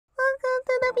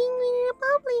Penguin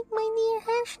Republic, my dear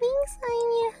hashlings. I'm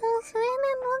your host Ren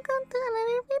and welcome to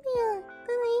another video.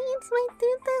 Today it's my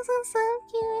 2000 sub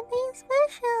Q&A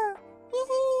special.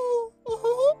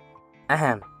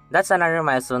 Ahem, that's another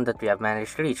milestone that we have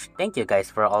managed to reach. Thank you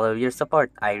guys for all of your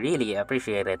support. I really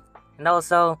appreciate it. And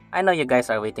also, I know you guys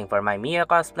are waiting for my Mia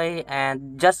cosplay,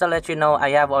 and just to let you know,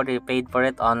 I have already paid for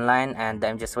it online and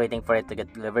I'm just waiting for it to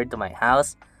get delivered to my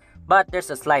house. But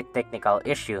there's a slight technical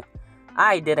issue.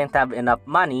 I didn't have enough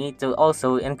money to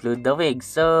also include the wig,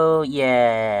 so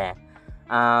yeah.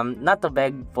 Not to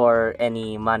beg for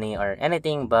any money or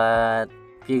anything, but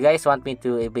if you guys want me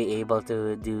to be able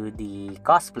to do the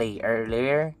cosplay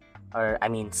earlier, or I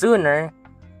mean sooner,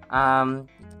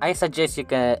 I suggest you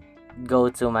can go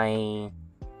to my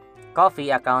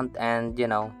coffee account and,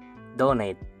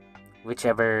 donate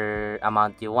whichever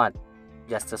amount you want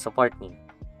just to support me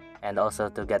and also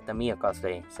to get the Mia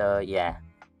cosplay. So yeah,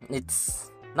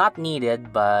 it's not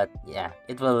needed, but yeah,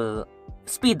 it will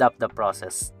speed up the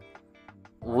process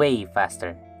way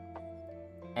faster.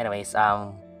 Anyways,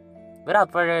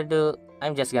 without further ado,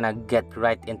 I'm just gonna get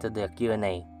right into the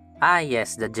Q&A. Ah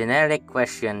yes, the generic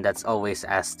question that's always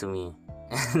asked to me.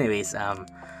 Anyways,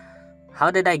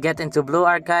 how did I get into Blue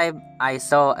Archive? I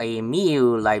saw a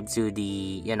Miu live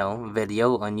 2D,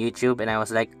 video on YouTube and I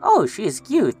was like, oh, she's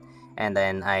cute. And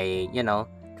then I,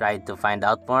 tried to find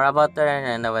out more about her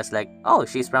and I was like, oh,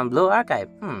 she's from Blue Archive.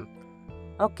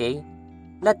 Okay,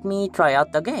 let me try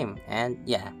out the game. And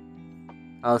yeah.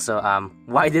 Also,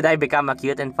 why did I become a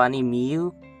cute and funny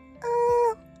Miu?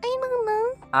 I don't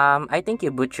know. I think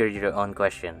you butchered your own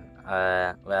question.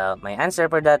 Well, my answer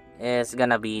for that is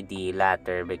gonna be the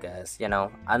latter because,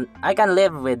 I can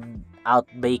live without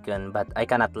bacon, but I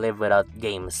cannot live without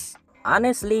games.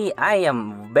 Honestly, I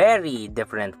am very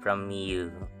different from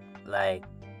Miu. Like,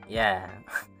 yeah,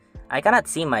 I cannot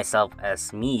see myself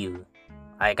as Miu.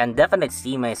 I can definitely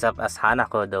see myself as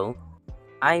Hanako though.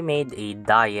 I made a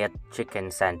diet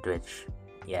chicken sandwich.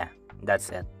 Yeah, that's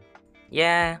it.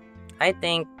 Yeah, I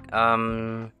think,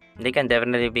 they can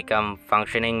definitely become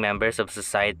functioning members of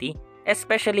society,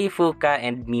 especially Fuka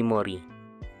and Mimori.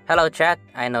 Hello chat,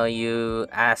 I know you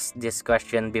asked this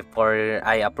question before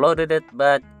I uploaded it,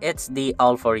 but it's the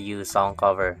All For You song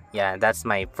cover. Yeah, that's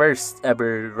my first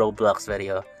ever Roblox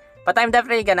video. But I'm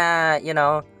definitely gonna,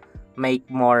 make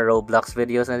more Roblox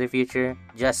videos in the future.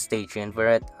 Just stay tuned for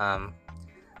it.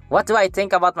 What do I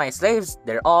think about my slaves?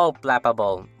 They're all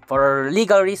flappable. For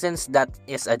legal reasons, that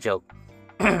is a joke.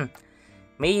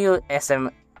 Miyu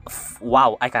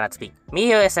Wow, I cannot speak.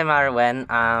 Miyu SMR when,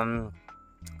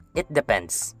 it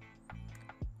depends.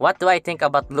 What do I think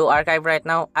about Blue Archive right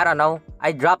now? I don't know.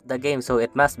 I dropped the game, so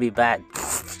it must be bad.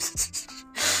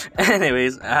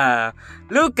 Anyways,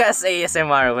 Lucas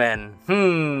ASMR when?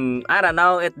 I don't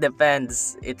know. It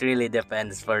depends. It really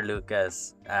depends for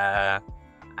Lucas. I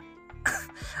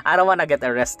don't wanna get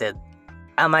arrested.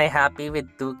 Am I happy with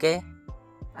 2K?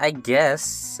 I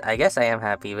guess I am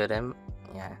happy with him.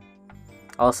 Yeah.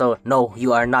 Also, no,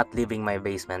 you are not leaving my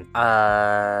basement.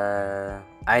 I'd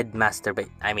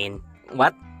masturbate. I mean,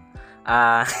 what?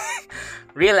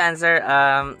 Real answer,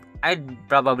 I'd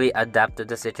probably adapt to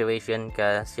the situation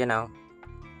because,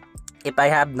 if I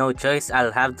have no choice,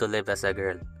 I'll have to live as a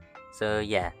girl. So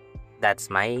yeah, that's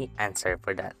my answer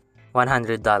for that.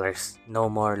 $100. No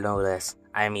more, no less.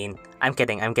 I mean, I'm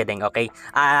kidding, okay?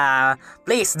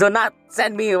 Please do not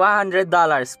send me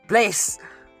 $100. Please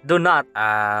do not.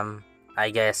 I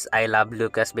guess I love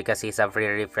Lucas because he's a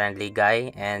very friendly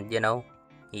guy and,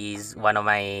 he's one of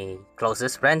my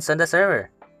closest friends on the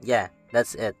server. Yeah,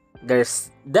 that's it.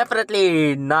 There's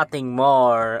definitely nothing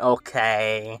more,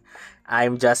 okay?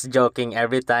 I'm just joking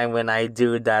every time when I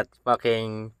do that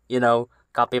fucking,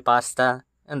 copy pasta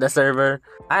on the server.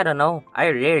 I don't know. I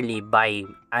rarely buy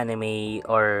anime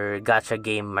or gacha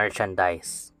game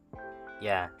merchandise.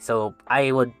 Yeah, so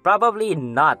I would probably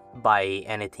not buy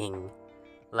anything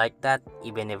like that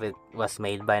even if it was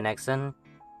made by Nexon.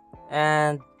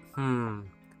 And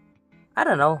I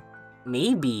don't know.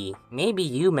 Maybe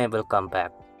Yume will come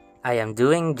back. I am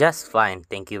doing just fine,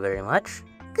 thank you very much.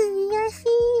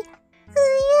 Kuyashi.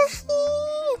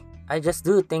 I just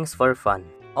do things for fun.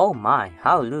 Oh my,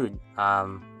 how lewd.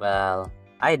 Well,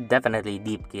 I definitely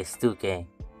deep kiss 2K.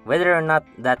 Whether or not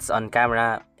that's on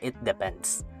camera, it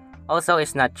depends. Also,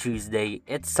 it's not Tuesday,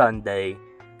 it's Sunday.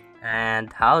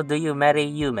 And how do you marry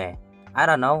Yume? I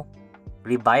don't know.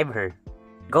 Revive her.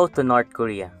 Go to North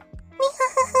Korea.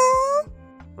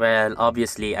 Well,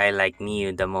 obviously I like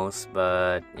Miu the most,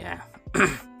 but yeah.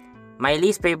 My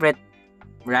least favorite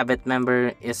rabbit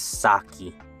member is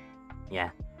Saki.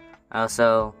 Yeah.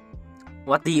 Also,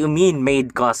 What do you mean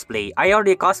maid cosplay? I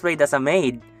already cosplayed as a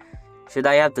maid. Should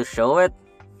I have to show it?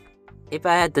 If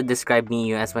I had to describe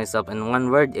Miyu as myself in one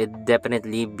word, it'd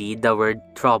definitely be the word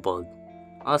troubled.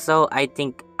 Also, I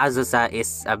think Azusa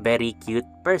is a very cute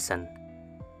person.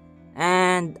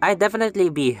 And I'd definitely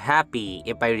be happy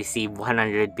if I receive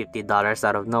 $150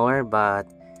 out of nowhere, but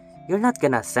you're not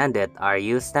gonna send it, are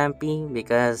you, Stampy?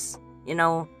 Because,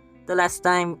 the last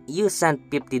time you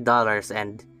sent $50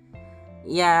 and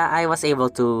yeah, I was able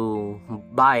to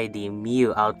buy the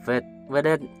Miu outfit with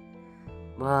it,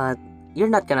 but you're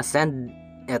not gonna send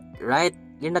it, right?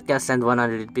 You're not gonna send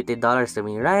 $150 to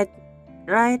me, right?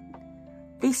 Right?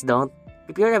 Please don't.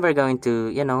 If you're ever going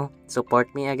to,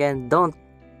 support me again, don't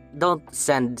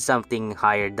send something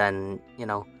higher than,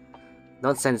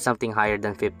 don't send something higher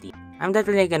than 50. I'm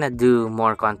definitely gonna do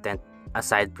more content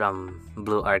aside from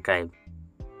Blue Archive.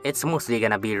 It's mostly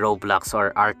gonna be Roblox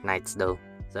or Art Nights though.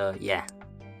 So yeah.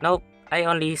 Nope, I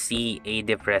only see a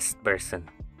depressed person.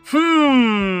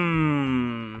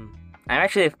 I'm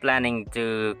actually planning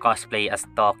to cosplay as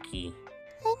Toki.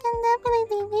 I can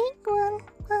definitely make one,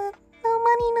 but no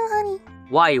money, no honey.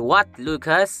 Why what,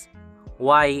 Lucas?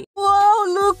 Why? Whoa,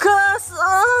 Lucas!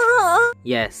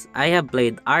 Yes, I have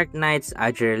played Art Knights,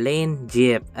 Azure Lane,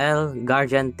 GFL,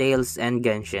 Guardian Tales, and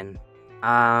Genshin.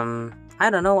 I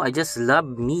don't know, I just love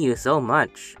Miyu so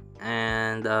much.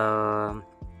 And,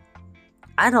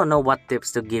 I don't know what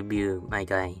tips to give you, my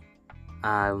guy.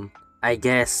 I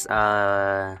guess,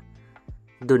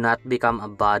 do not become a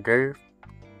bother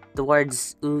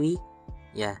towards Ui.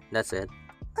 Yeah, that's it.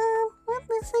 What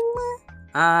the Sigma?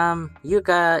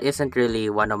 Yuka isn't really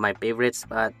one of my favorites,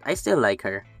 but I still like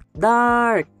her.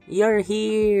 Dark, you're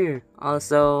here!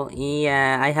 Also,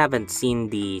 yeah, I haven't seen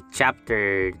the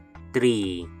chapter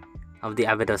 3 of the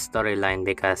Abydos storyline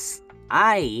because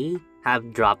I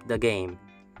have dropped the game.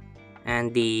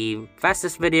 And the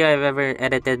fastest video I've ever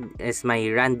edited is my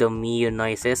random Miyu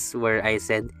noises where I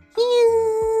said,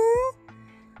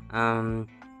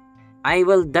 I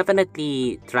will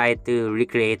definitely try to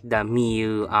recreate the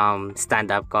Miyu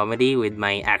stand-up comedy with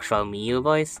my actual Miyu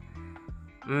voice.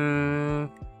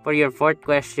 For your fourth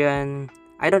question,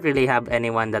 I don't really have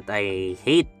anyone that I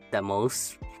hate the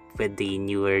most with the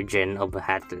newer gen of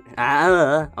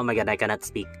oh my god, I cannot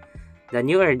speak. The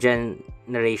newer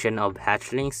generation of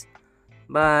hatchlings.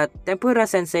 But Tempura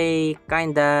Sensei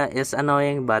kinda is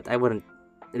annoying, but I wouldn't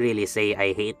really say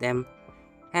I hate them.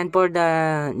 And for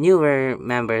the newer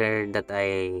member that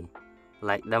I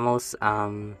like the most,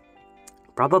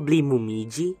 probably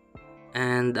Mumiji.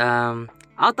 And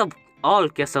out of all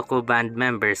Kyosoko band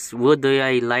members, who do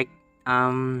I like?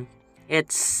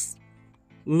 It's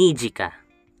Nijika.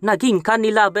 Naging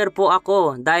kanilaber po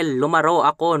ako dahil lumaro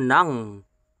ako ng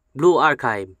Blue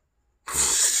Archive.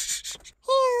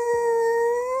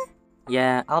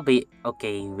 Yeah, I'll be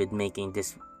okay with making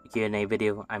this Q&A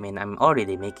video. I mean, I'm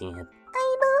already making it. I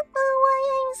don't know why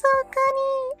I'm so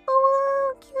funny.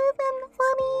 Oh, cute and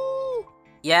funny.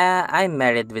 Yeah, I'm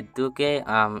married with 2K.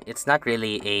 It's not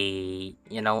really a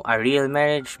real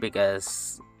marriage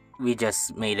because we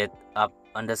just made it up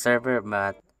on the server,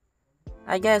 but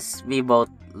I guess we both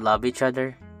love each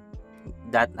other.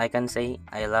 That I can say.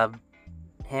 I love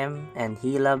him and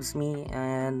he loves me,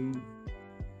 and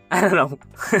I don't know.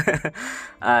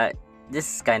 This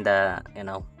is kinda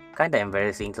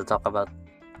embarrassing to talk about.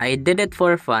 I did it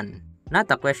for fun.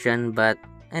 Not a question, but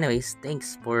anyways,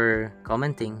 thanks for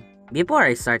commenting. Before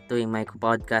I start doing my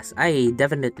podcast, I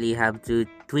definitely have to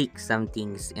tweak some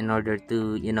things in order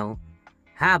to,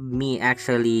 have me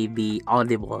actually be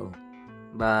audible.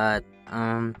 But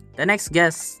the next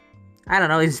guest, I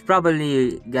don't know, is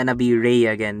probably gonna be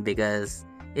Ray again because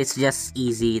it's just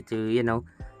easy to,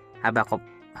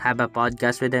 have a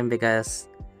podcast with him because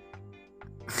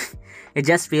it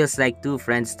just feels like two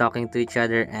friends talking to each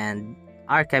other and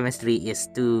our chemistry is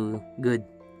too good.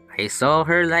 I saw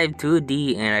her live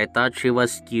 2D and I thought she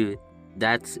was cute.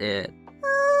 That's it.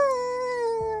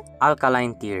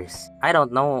 Alkaline Tears. I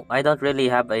don't know. I don't really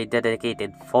have a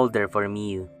dedicated folder for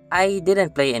Miyu. I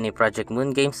didn't play any Project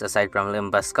Moon games aside from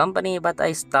Limbus Company, but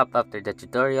I stopped after the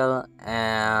tutorial.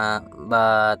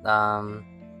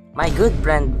 My good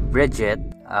friend Bridget,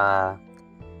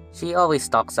 she always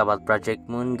talks about Project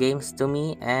Moon games to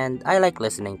me, and I like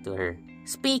listening to her.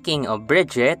 Speaking of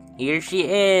Bridget, here she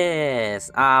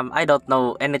is. I don't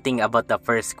know anything about the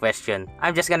first question.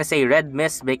 I'm just gonna say Red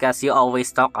Mist because you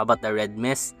always talk about the Red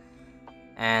Mist.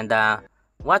 And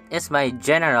what is my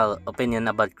general opinion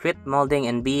about crit molding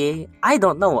in BA? I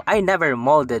don't know. I never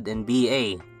molded in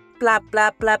BA. Plap,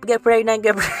 plap, plap, get pregnant,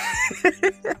 get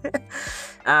pregnant.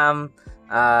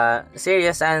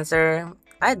 Serious answer.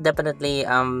 I'd definitely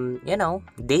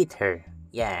date her.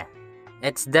 Yeah.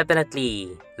 It's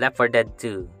definitely Left 4 Dead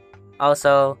 2.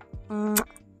 Also,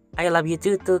 I love you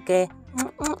too, 2K.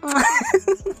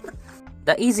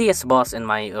 The easiest boss in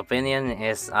my opinion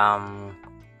is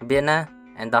Bina,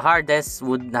 and the hardest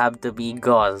would have to be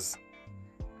Gauze.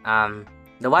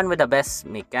 The one with the best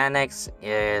mechanics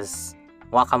is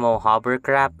Wakamo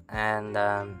Hovercraft, and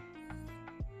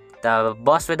the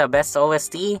boss with the best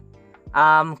OST,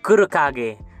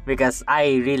 Kurokage, because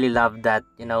I really love that.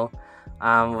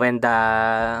 When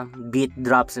the beat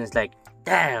drops and it's like,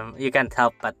 damn, you can't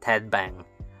help but headbang.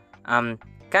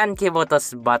 Can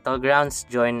Kiboto's Battlegrounds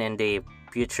join in the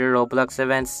future Roblox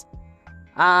events?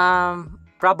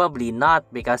 Probably not,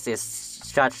 because it's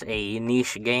such a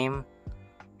niche game.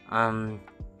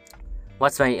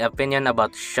 What's my opinion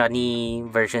about Shani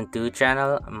version 2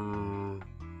 channel?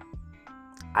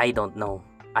 I don't know.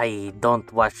 I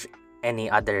don't watch any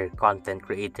other content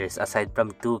creators aside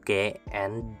from 2K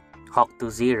and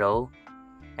Hawk20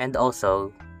 and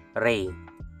also Ray.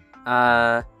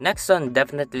 Next one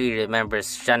definitely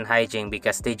remembers Shan Haijing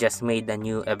because they just made a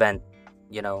new event,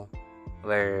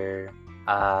 where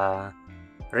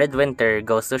Red Winter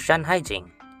goes to Shan Haijing.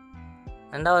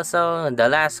 And also the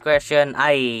last question,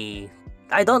 I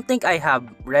don't think I have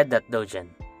read that doujin,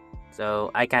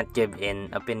 so I can't give an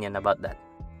opinion about that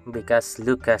because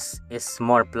Lucas is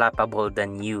more ploppable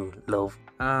than you, Love.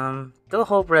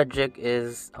 Toho project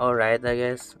is alright, I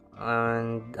guess,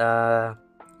 and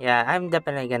yeah, I'm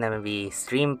definitely gonna be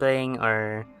stream playing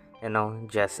or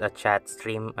just a chat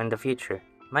stream in the future.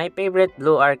 My favorite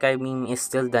Blue Archive meme is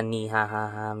still the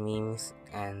Nihahaha memes,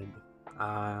 and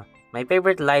my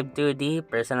favorite live 2D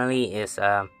personally is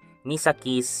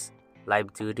Misaki's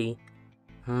live 2D.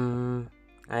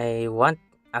 I want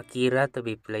Akira to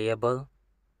be playable,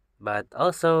 but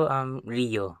also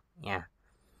Rio. Yeah.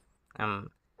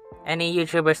 Any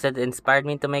YouTubers that inspired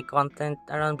me to make content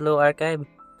around Blue Archive?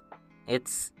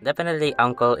 It's definitely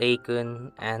Uncle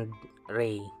Akun and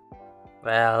Ray.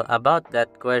 Well, about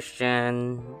that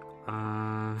question,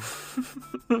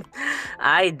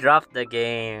 I dropped the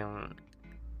game.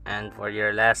 And for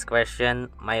your last question,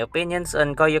 my opinions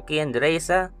on Koyuki and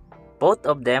Reisa, both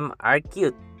of them are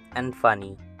cute and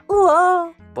funny.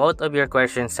 Whoa! Both of your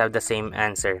questions have the same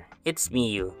answer. It's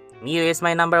Miyu. Miyu is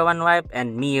my number one wife,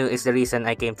 and Miyu is the reason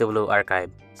I came to Blue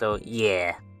Archive. So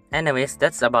yeah. Anyways,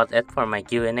 that's about it for my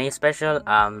Q&A special.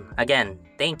 Again,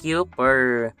 thank you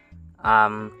for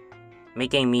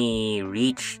making me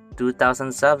reach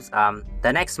 2,000 subs.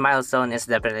 The next milestone is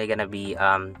definitely gonna be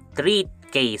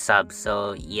 3K subs.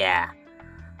 So yeah,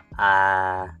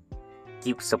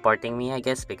 keep supporting me, I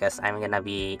guess, because I'm gonna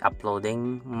be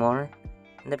uploading more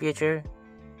in the future,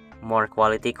 more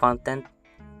quality content,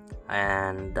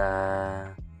 and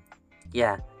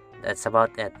yeah, that's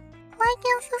about it. Like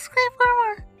and subscribe for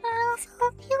more. I'll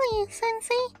also kill you,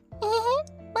 Sensei.